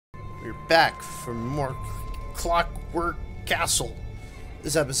We're back for more Clockwork Castle.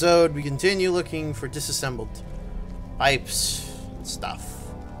 This episode, we continue looking for disassembled pipes and stuff.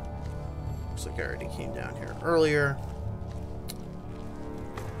 Looks like I already came down here earlier.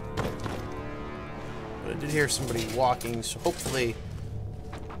 But I did hear somebody walking, so hopefully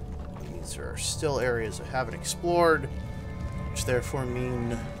these are still areas I haven't explored, which therefore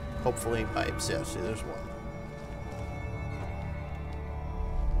mean, hopefully, pipes. Yeah, see, there's one.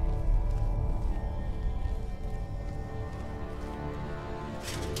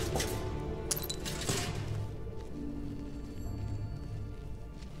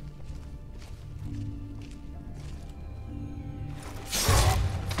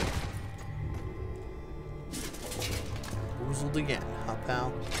 Again, huh,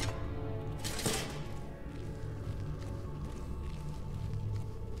 pal?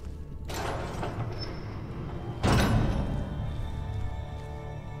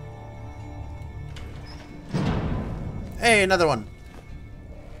 Hey, another one.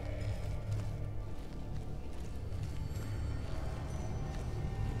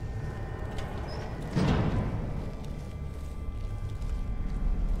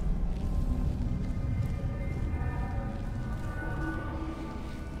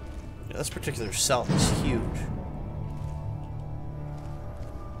 This particular cell is huge.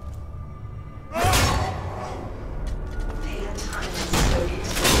 I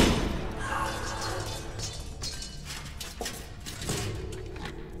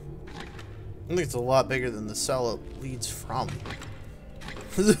think it's a lot bigger than the cell it leads from.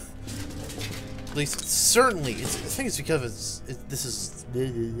 At least, certainly, I think it's because this is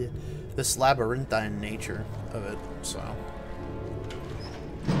this labyrinthine nature of it, so.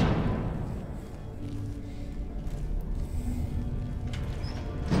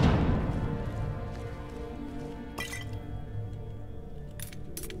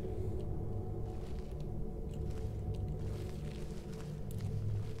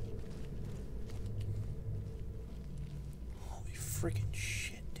 Freaking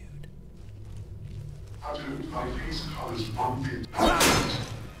shit, dude.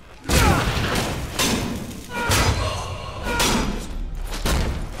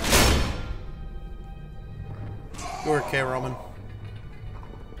 You're okay, Roman.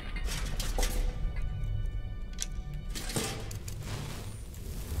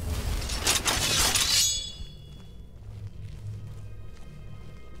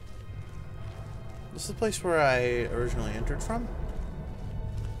 This is the place where I originally entered from?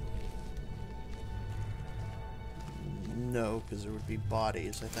 No, because there would be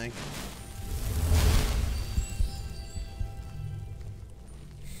bodies, I think.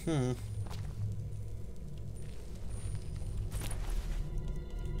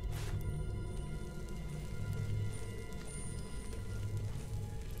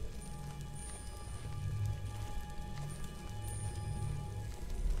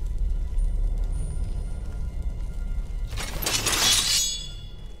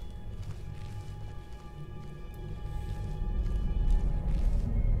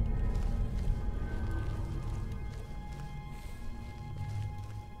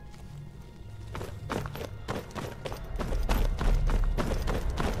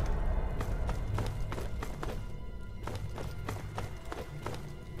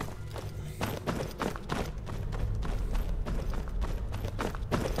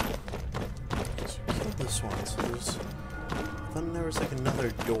 This one, so there's... Then there was like another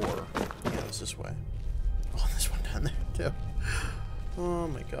door. Yeah, it was this way. Oh, this one down there too. Oh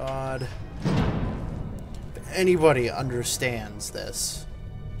my god. If anybody understands this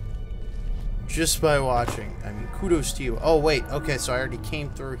just by watching, I mean, kudos to you. Oh wait, okay, so I already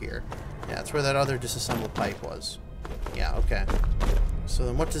came through here. Yeah, that's where that other disassembled pipe was. Yeah, okay. So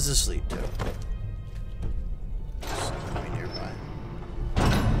then what does this lead to?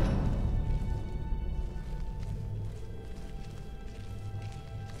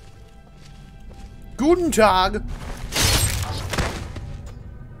 Guten Tag!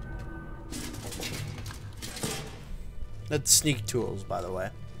 That's sneak tools, by the way.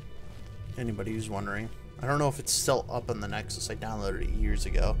 Anybody who's wondering. I don't know if it's still up on the Nexus. I downloaded it years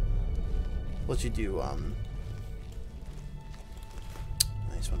ago. Let you do,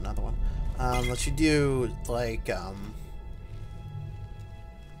 nice one, another one. Let you do, like,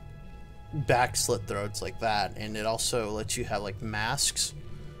 back slit throats like that. And it also lets you have, like, masks.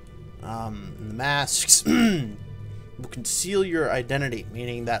 And the masks will conceal your identity,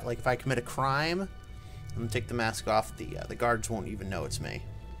 meaning that, like, if I commit a crime, I'm gonna take the mask off, the guards won't even know it's me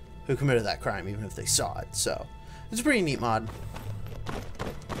who committed that crime, even if they saw it. So it's a pretty neat mod.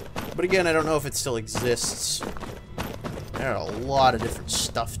 But again, I don't know if it still exists There are a lot of different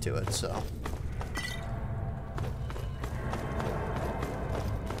stuff to it, so.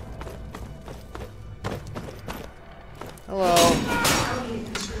 Hello.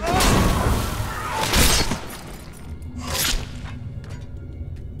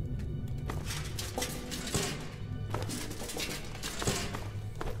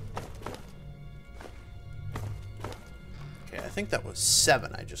 Okay, I think that was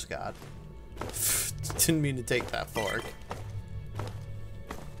 7 I just got. Didn't mean to take that fork.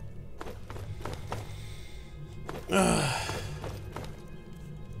 Let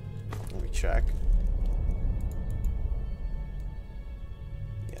me check.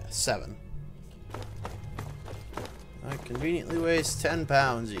 Yeah, 7. That conveniently weighs 10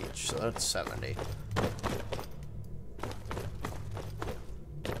 pounds each, so that's 70.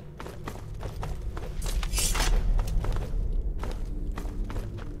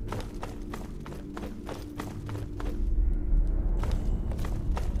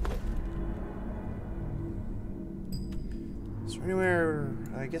 Is there anywhere...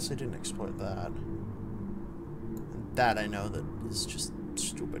 I guess I didn't explore that. And that I know that is just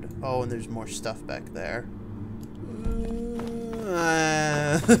stupid. Oh, and there's more stuff back there.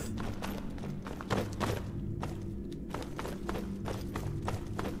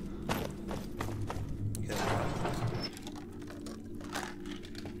 Okay.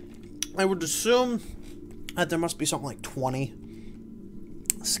 I would assume that there must be something like 20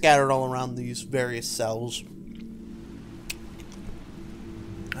 scattered all around these various cells.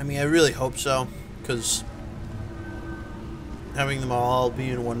 I mean, I really hope so, because having them all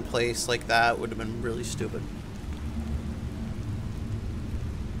be in one place like that would have been really stupid.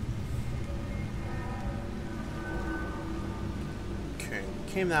 Okay,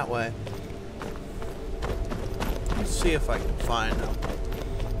 came that way. Let's see if I can find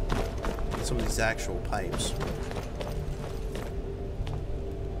some of these actual pipes.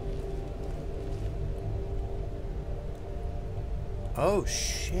 Oh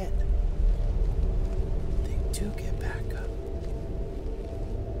shit. They do get back up.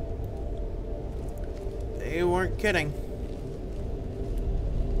 They weren't kidding.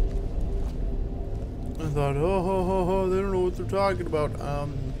 I thought, oh, ho, ho, ho, they don't know what they're talking about.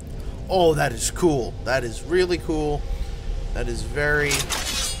 Oh, that is cool. That is really cool. That is very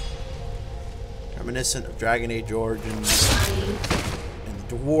reminiscent of Dragon Age Origins and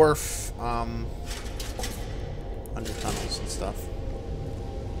the dwarf, under tunnels and stuff.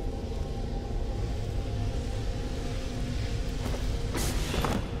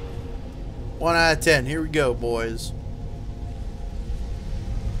 One out of 10. Here we go, boys.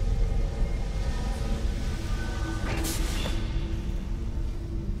 I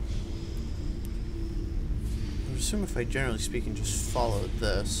would assume if I, generally speaking, just followed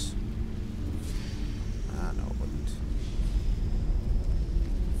this. No, it wouldn't.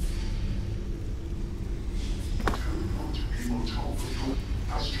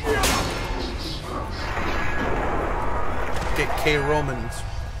 Get K Romans.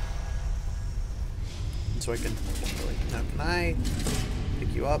 So I can, now can I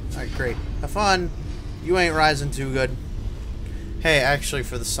pick you up? Alright, great. Have fun. You ain't rising too good. Hey, actually,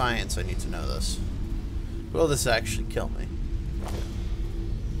 for the science, I need to know this. Will this actually kill me?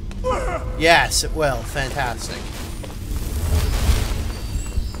 Yes, it will. Fantastic.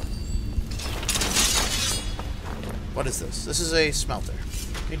 What is this? This is a smelter.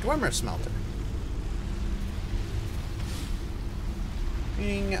 A Dwemer smelter.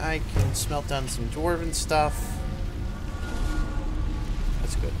 Meaning I can smelt down some dwarven stuff.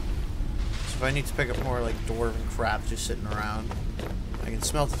 That's good. So if I need to pick up more like dwarven crap just sitting around, I can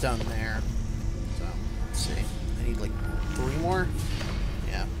smelt it down there. So let's see. I need like 3 more.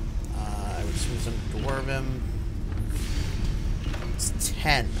 Yeah. I would assume some dwarven. It's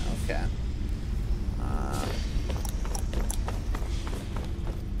 10. Okay.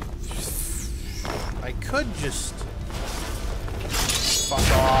 I could just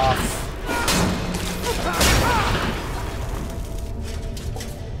fuck off.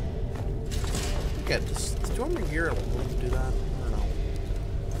 Good. Does Dwemer gear alone do that? I don't know.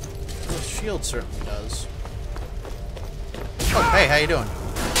 The shield certainly does. Oh, hey, how you doing?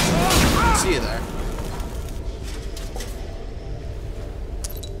 I see you there.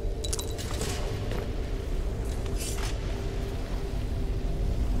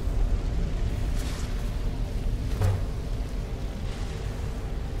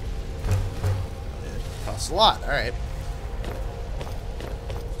 A lot, alright.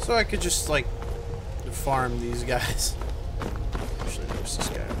 So I could just, like, farm these guys. Actually, there's this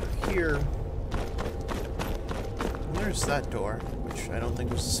guy over here. And there's that door, which I don't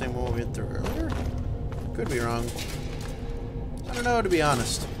think was the same one we went through earlier. Could be wrong. I don't know, to be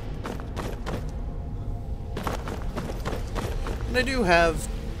honest. And I do have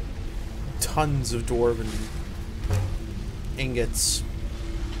tons of dwarven ingots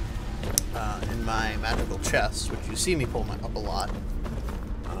in my magical chest, which you see me pull up a lot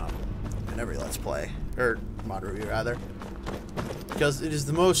in every Let's Play, or mod review rather, because it is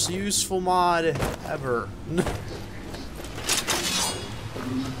the most useful mod ever.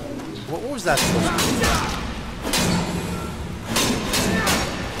 What was that supposed to be?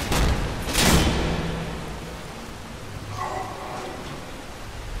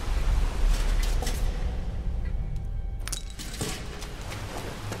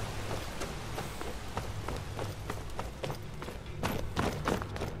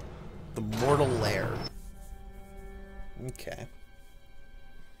 Mortal Lair. Okay.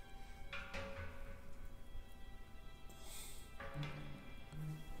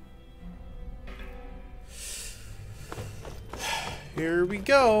 Here we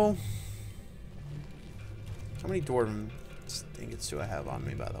go. How many dwarven ingots do I have on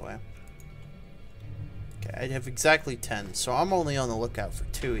me, by the way? Okay, I have exactly 10, so I'm only on the lookout for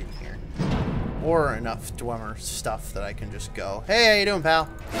 2 in here. Or enough dwemer stuff that I can just go, hey, how you doing, pal?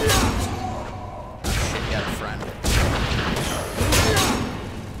 You got a friend.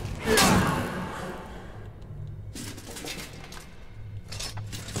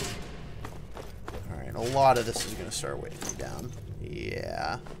 Alright, a lot of this is going to start weighing me down.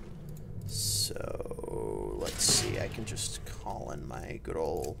 Yeah. So, let's see. I can just call in my good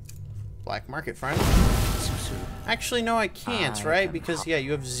old black market friend. Actually, no, I can't, right? Because, yeah,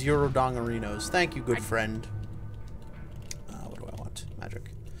 you have 0 dongarinos. Thank you, good friend. What do I want?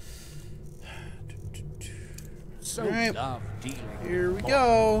 Magic. So right. love dealing Here we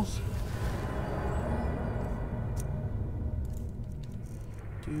go.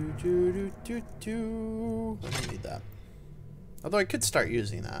 I don't need that. Although I could start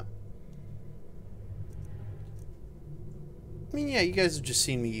using that. I mean, yeah, you guys have just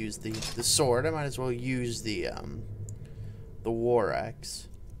seen me use the sword. I might as well use the war axe.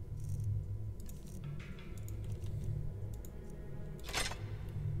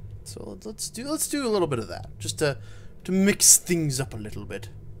 So let's do a little bit of that, just to mix things up a little bit.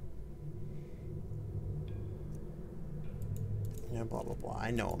 Yeah, blah blah blah.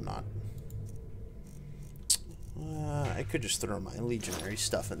 I know I'm not. I could just throw my legionary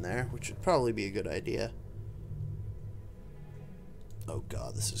stuff in there, which would probably be a good idea. Oh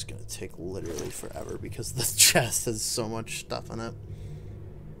god, this is gonna take literally forever because the chest has so much stuff in it.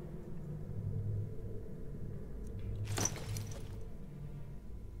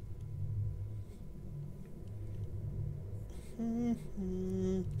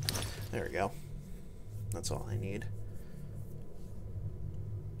 There we go. That's all I need.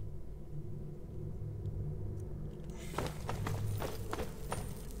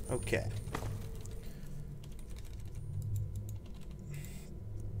 Okay.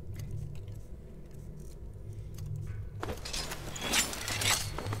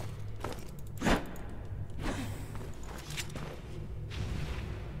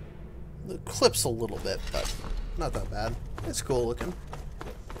 The clips a little bit, but not that bad. It's cool looking.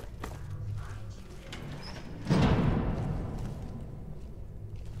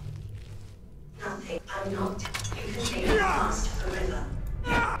 I'm not. You can take it past the river.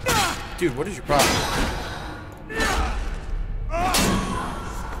 Dude, what is your problem?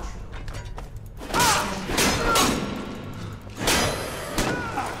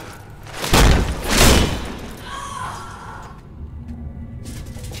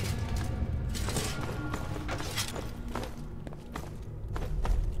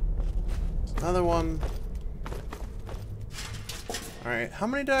 Another one. Alright, how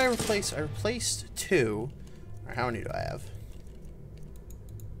many did I replace? I replaced 2. Or how many do I have?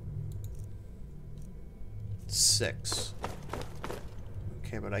 6.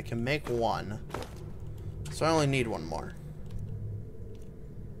 Okay, but I can make 1. So I only need 1 more.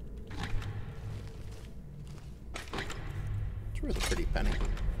 It's worth a pretty penny.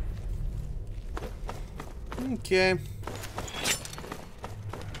 Okay.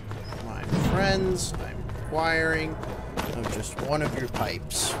 My friends, I'm acquiring of just 1 of your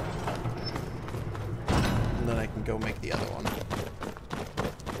pipes. And then I can go make the other one.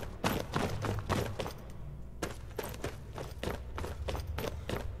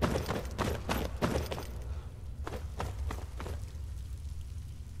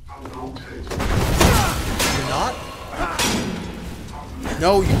 You're not?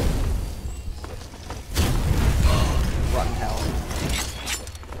 No, you... Rotten hell.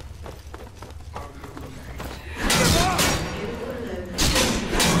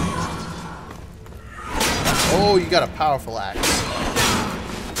 Oh, you got a powerful axe.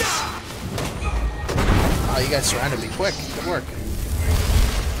 you guys surrounded me quick. Good work.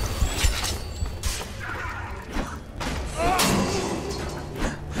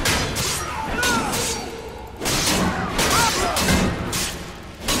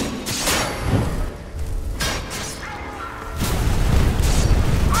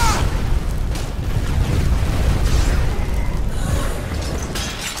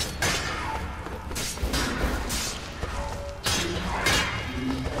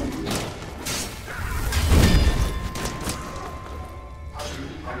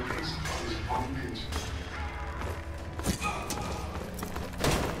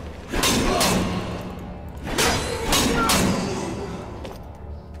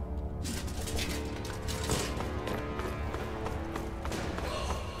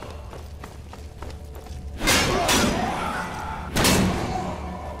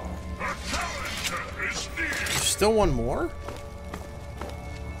 Still one more?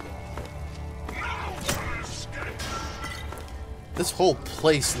 This whole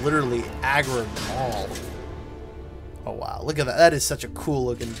place literally aggroed them all. Oh wow, look at that. That is such a cool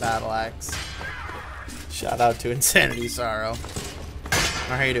looking battle axe. Shout out to Insanity Sorrow.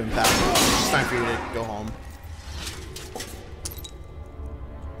 How are you doing, pal? It's time for you to go home.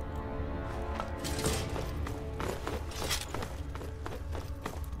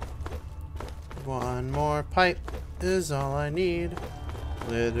 One more pipe is all I need.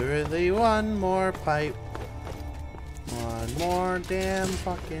 Literally one more pipe. One more damn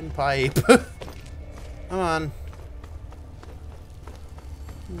fucking pipe. Come on.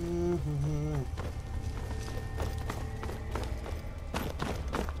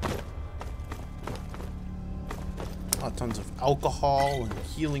 Oh, tons of alcohol and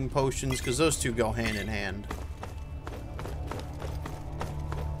healing potions, because those two go hand in hand.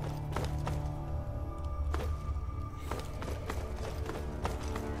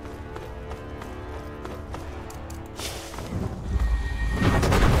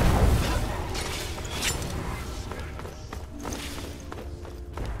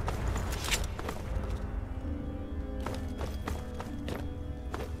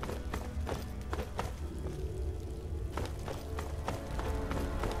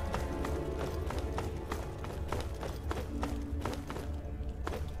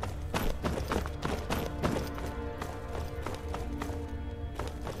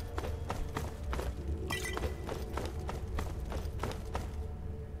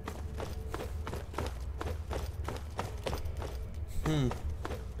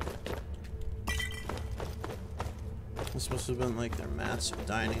 This must have been like their massive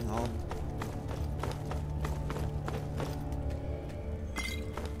dining hall.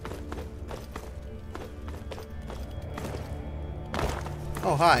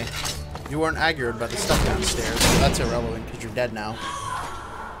 Oh, hi. You weren't aggroed by the stuff downstairs, so that's irrelevant because you're dead now.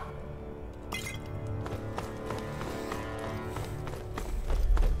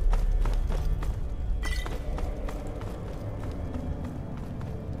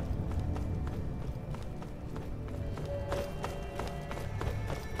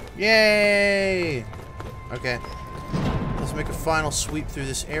 Yay! Okay. Let's make a final sweep through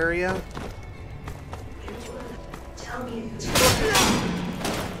this area. Tell me who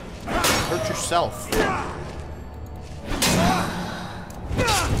Hurt yourself.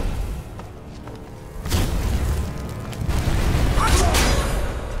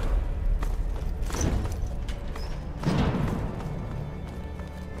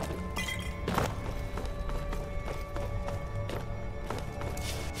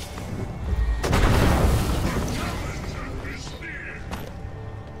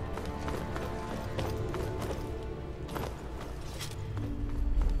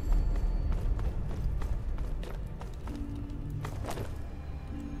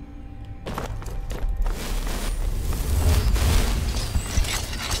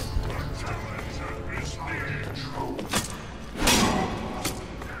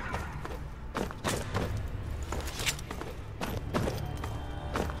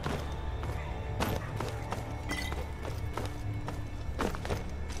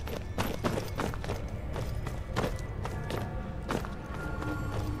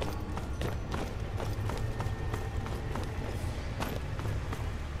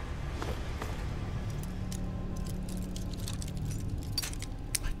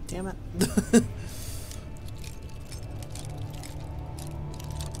 Damn it.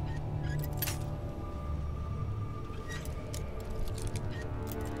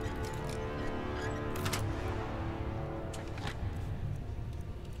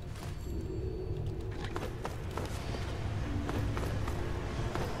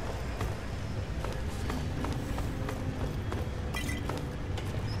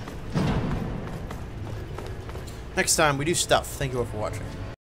 Next time, we do stuff. Thank you all for watching.